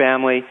in your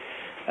family,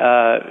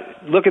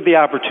 look at the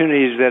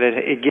opportunities that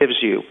it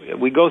gives you.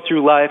 We go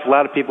through life, a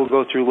lot of people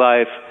go through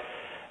life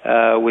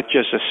with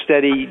just a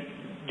steady,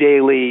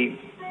 daily,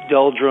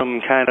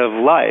 doldrum kind of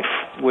life,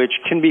 which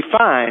can be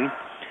fine,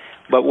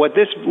 but what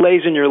this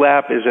lays in your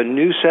lap is a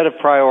new set of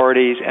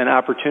priorities and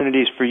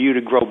opportunities for you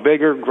to grow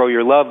bigger, grow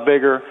your love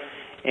bigger,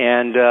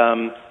 and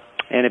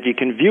if you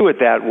can view it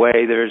that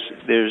way,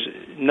 there's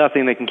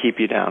nothing that can keep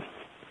you down.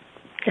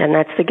 And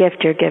that's the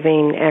gift you're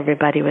giving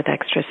everybody with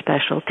extra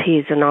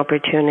specialties, an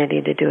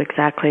opportunity to do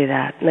exactly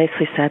that.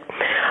 Nicely said.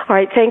 All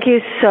right, thank you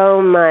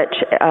so much,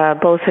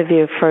 both of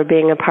you, for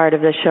being a part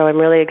of the show.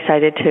 I'm really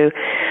excited to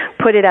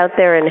put it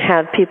out there and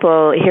have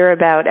people hear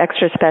about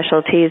extra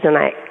specialties. And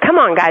come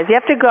on, guys, you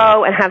have to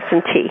go and have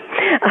some tea.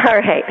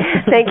 All right,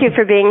 thank you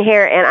for being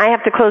here. And I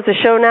have to close the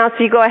show now, so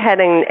you go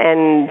ahead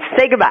and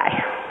say goodbye.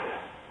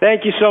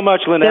 Thank you so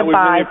much, Lynette. Goodbye.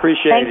 We really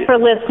appreciate it. Thanks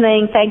for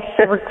listening. Thanks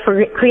for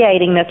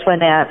creating this,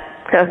 Lynette.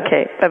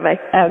 Okay, bye-bye.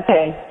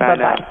 Okay,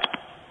 bye-bye.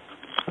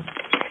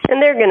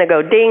 And they're going to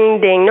go ding,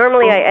 ding.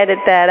 Normally I edit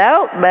that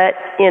out, but,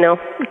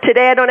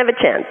 today I don't have a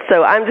chance,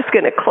 so I'm just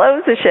going to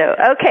close the show.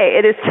 Okay,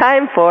 it is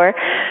time for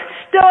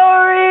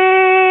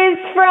Stories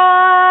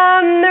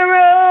from the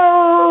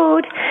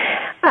Road.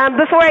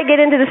 Before I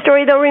get into the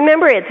story, though,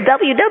 remember it's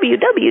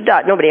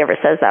www. Nobody ever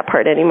says that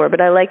part anymore,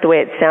 but I like the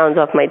way it sounds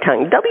off my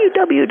tongue.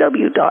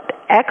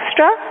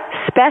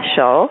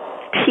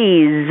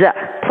 www.extraspecialties,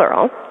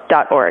 plural,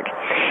 .org.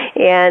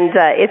 And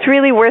it's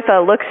really worth a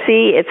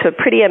look-see. It's a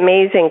pretty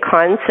amazing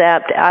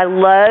concept. I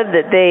love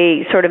that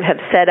they sort of have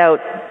set out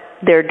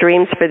their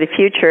dreams for the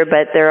future,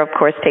 but they're, of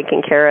course,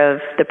 taking care of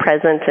the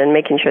present and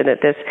making sure that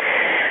this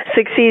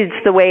succeeds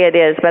the way it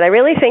is. But I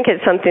really think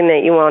it's something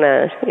that you want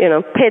to,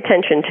 pay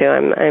attention to.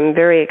 I'm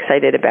very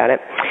excited about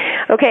it.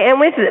 Okay, and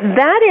with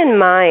that in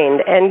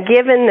mind, and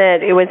given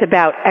that it was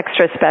about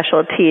extra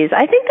specialties,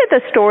 I think that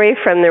the story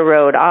from the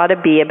road ought to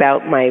be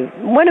about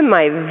one of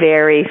my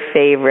very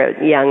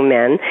favorite young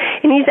men.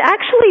 And he's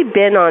actually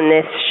been on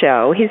this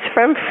show. He's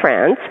from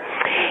France.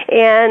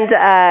 And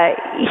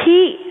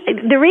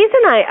the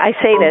reason I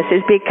say this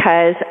is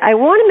because I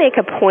want to make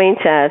a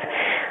point of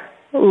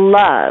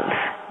love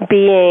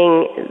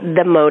being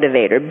the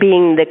motivator,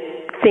 being the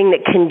thing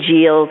that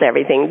congeals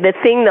everything, the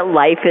thing that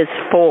life is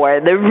for,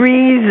 the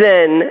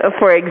reason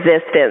for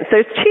existence.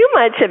 There's too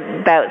much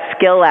about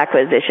skill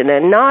acquisition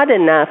and not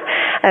enough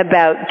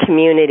about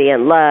community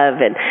and love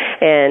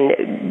and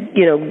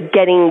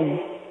getting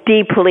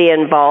deeply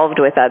involved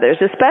with others,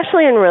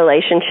 especially in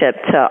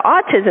relationship to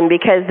autism,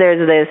 because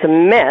there's this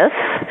myth,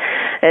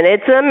 and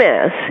it's a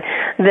myth,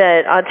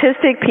 that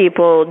autistic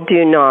people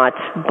do not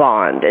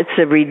bond. It's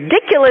a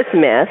ridiculous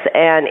myth,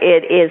 and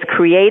it is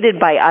created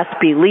by us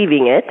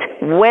believing it.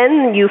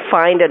 When you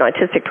find an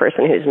autistic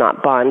person who's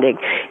not bonding,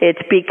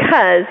 it's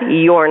because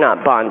you're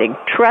not bonding.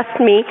 Trust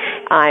me,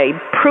 I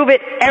prove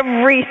it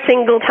every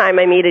single time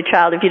I meet a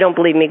child. If you don't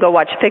believe me, go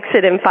watch Fix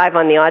It in 5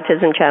 on the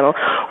Autism channel,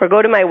 or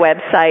go to my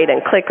website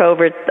and click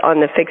over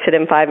on the Fix It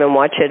in 5 and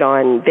watch it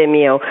on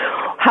Vimeo.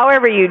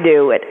 However you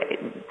do it,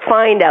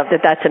 find out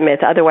that that's a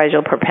myth. Otherwise,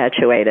 you'll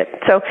perpetuate it.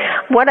 So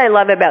what I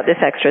love about this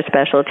extra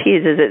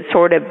specialties is it's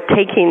sort of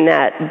taking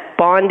that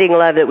bonding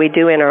love that we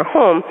do in our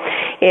home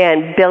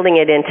and building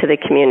it into the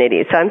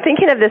community. So I'm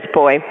thinking of this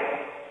boy,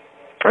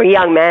 or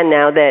young man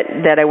now,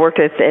 that I worked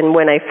with, and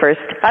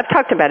I've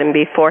talked about him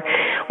before.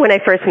 When I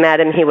first met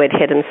him, he would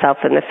hit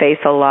himself in the face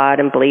a lot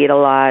and bleed a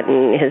lot,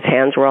 and his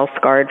hands were all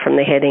scarred from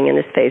the hitting in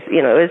his face.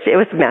 It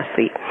was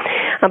messy.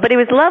 But he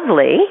was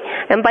lovely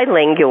and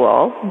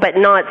bilingual, but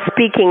not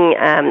speaking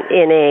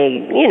in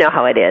a,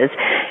 how it is.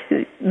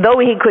 Though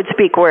he could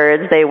speak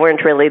words, they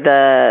weren't really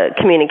the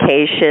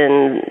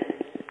communication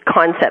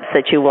concepts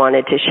that you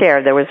wanted to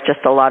share. There was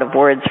just a lot of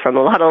words from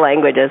a lot of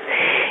languages,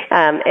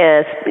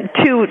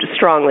 too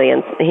strongly,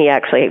 and he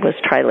actually was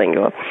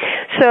trilingual.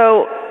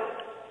 So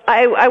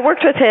I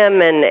worked with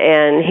him,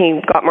 and he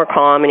got more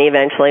calm, and he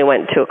eventually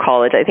went to a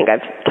college. I think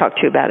I've talked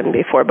to you about him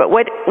before. But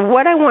what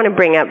I want to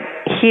bring up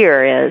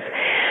here is,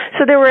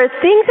 so there were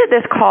things at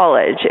this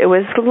college. It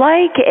was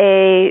like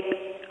a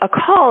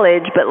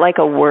college, but like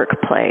a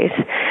workplace.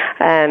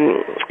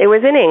 It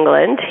was in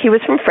England. He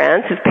was from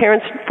France. His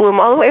parents flew him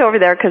all the way over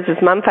there because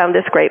his mom found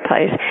this great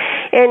place.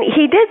 And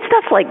he did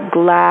stuff like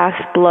glass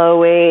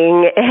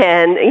blowing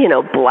and,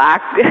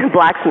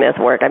 blacksmith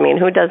work. I mean,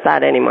 who does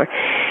that anymore?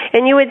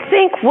 And you would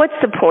think, what's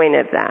the point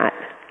of that?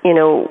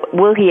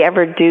 Will he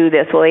ever do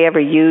this? Will he ever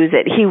use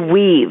it? He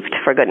weaved,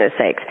 for goodness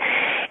sakes.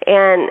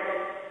 And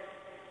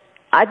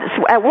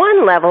at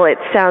one level, it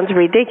sounds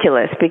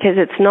ridiculous because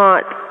it's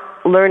not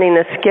learning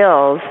the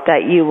skills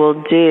that you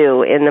will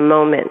do in the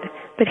moment.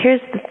 But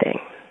here's the thing.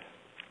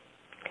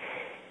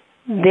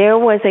 There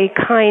was a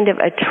kind of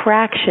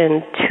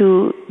attraction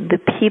to the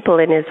people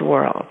in his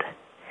world.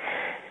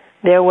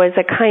 There was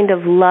a kind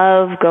of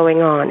love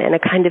going on and a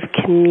kind of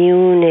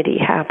community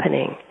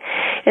happening.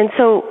 And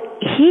so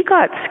he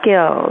got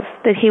skills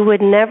that he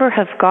would never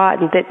have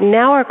gotten that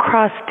now are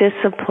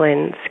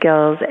cross-discipline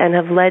skills and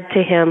have led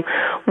to him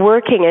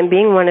working and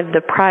being one of the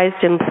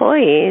prized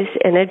employees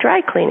in a dry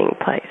cleaning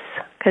place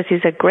because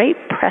he's a great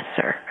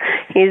presser.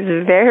 He's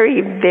very,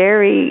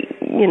 very,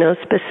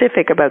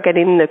 specific about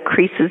getting the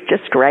creases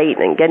just right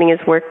and getting his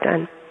work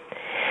done.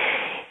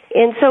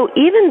 And so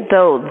even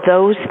though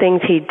those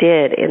things he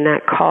did in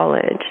that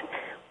college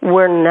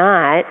were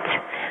not,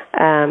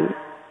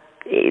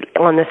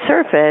 on the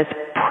surface,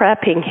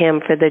 prepping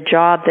him for the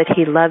job that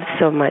he loves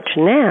so much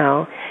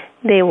now,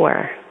 they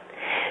were.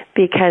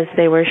 Because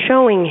they were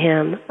showing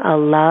him a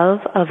love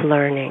of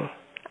learning,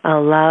 a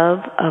love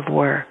of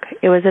work.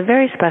 It was a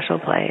very special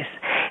place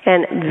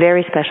and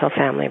very special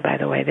family, by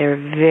the way. They were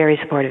very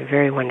supportive,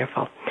 very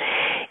wonderful.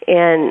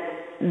 And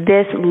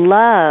this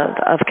love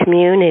of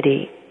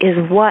community is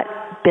what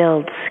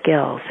builds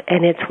skills,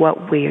 and it's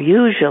what we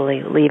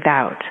usually leave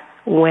out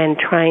when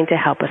trying to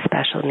help a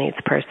special needs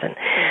person.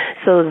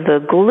 So the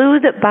glue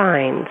that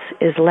binds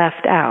is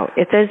left out.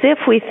 It's as if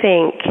we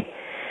think,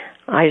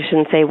 I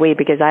shouldn't say we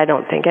because I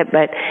don't think it,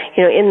 but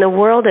in the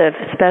world of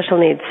special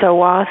needs,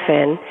 so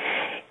often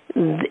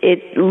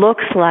it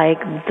looks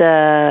like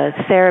the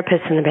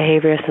therapists and the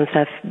behaviorists and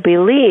stuff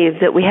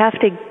believe that we have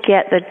to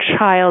get the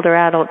child or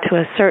adult to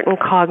a certain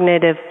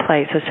cognitive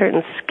place, a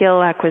certain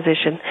skill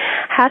acquisition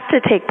has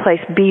to take place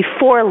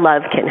before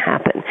love can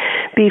happen,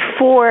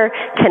 before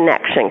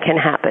connection can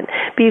happen.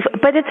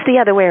 But it's the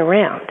other way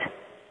around.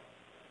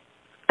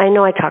 I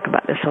know I talk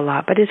about this a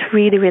lot, but it's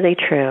really, really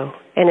true.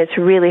 And it's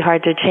really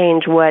hard to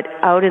change what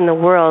out in the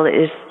world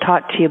is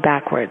taught to you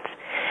backwards.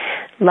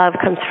 Love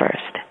comes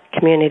first.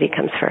 Community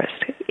comes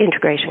first.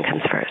 Integration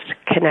comes first.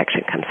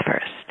 Connection comes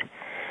first.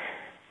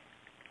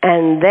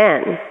 And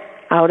then,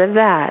 out of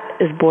that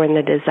is born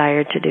the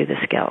desire to do the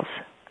skills.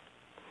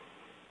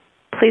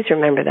 Please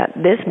remember that.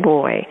 This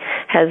boy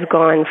has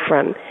gone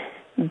from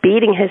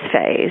beating his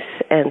face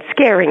and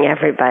scaring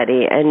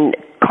everybody and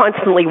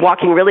constantly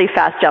walking really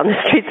fast down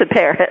the streets of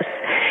Paris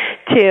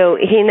to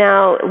he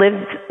now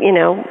lives,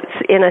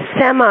 in a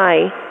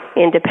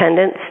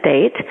semi-independent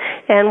state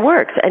and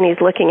works, and he's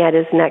looking at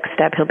his next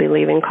step. He'll be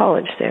leaving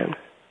college soon.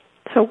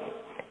 So,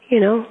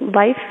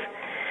 life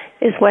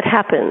is what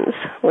happens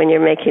when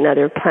you're making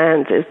other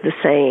plans is the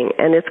saying,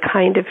 and it's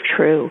kind of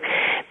true.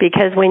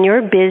 Because when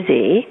you're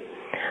busy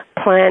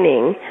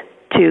planning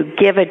to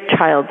give a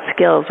child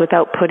skills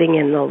without putting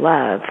in the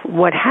love,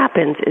 what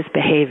happens is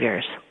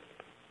behaviors.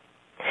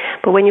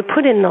 But when you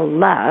put in the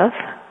love,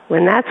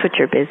 when that's what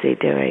you're busy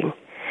doing,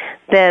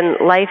 then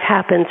life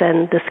happens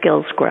and the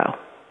skills grow.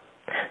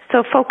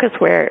 So focus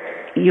where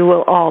you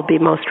will all be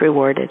most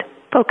rewarded.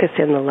 Focus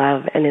in the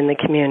love and in the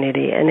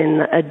community and in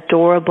the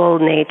adorable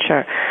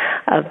nature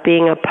of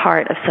being a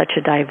part of such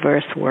a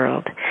diverse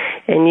world.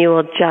 And you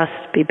will just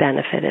be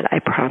benefited, I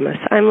promise.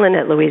 I'm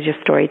Lynette Louise, your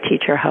story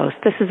teacher host.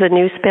 This is a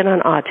new spin on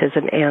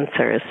Autism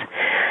Answers.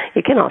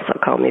 You can also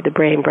call me the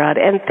Brain Broad.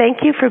 And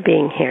thank you for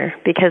being here,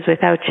 because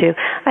without you,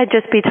 I'd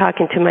just be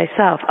talking to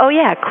myself. Oh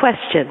yeah,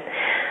 question.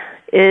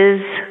 Is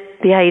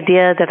the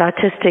idea that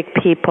autistic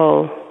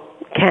people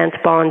can't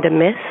bond a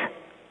myth?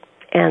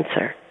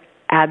 Answer.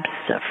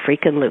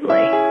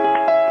 Abso-freaking-lutely.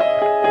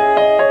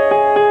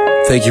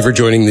 Thank you for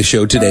joining the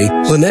show today.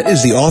 Lynette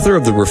is the author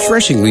of the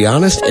refreshingly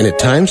honest and at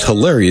times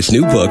hilarious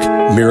new book,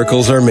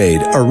 Miracles Are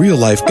Made, a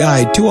real-life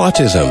guide to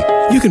autism.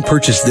 You can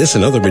purchase this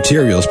and other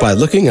materials by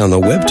looking on the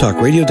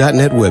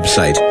webtalkradio.net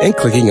website and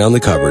clicking on the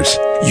covers.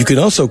 You can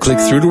also click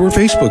through to her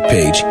Facebook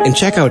page and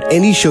check out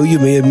any show you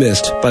may have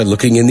missed by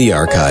looking in the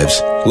archives.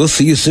 We'll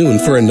see you soon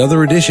for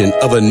another edition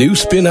of A New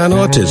Spin on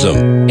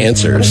Autism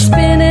Answers.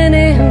 Spinning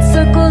in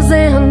circles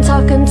and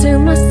talking to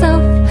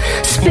myself.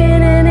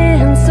 Spinning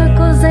in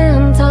circles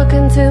and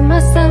talking to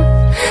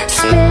myself.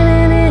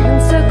 Spinning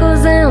in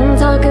circles and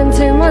talking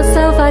to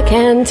myself. I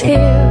can't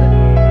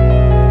hear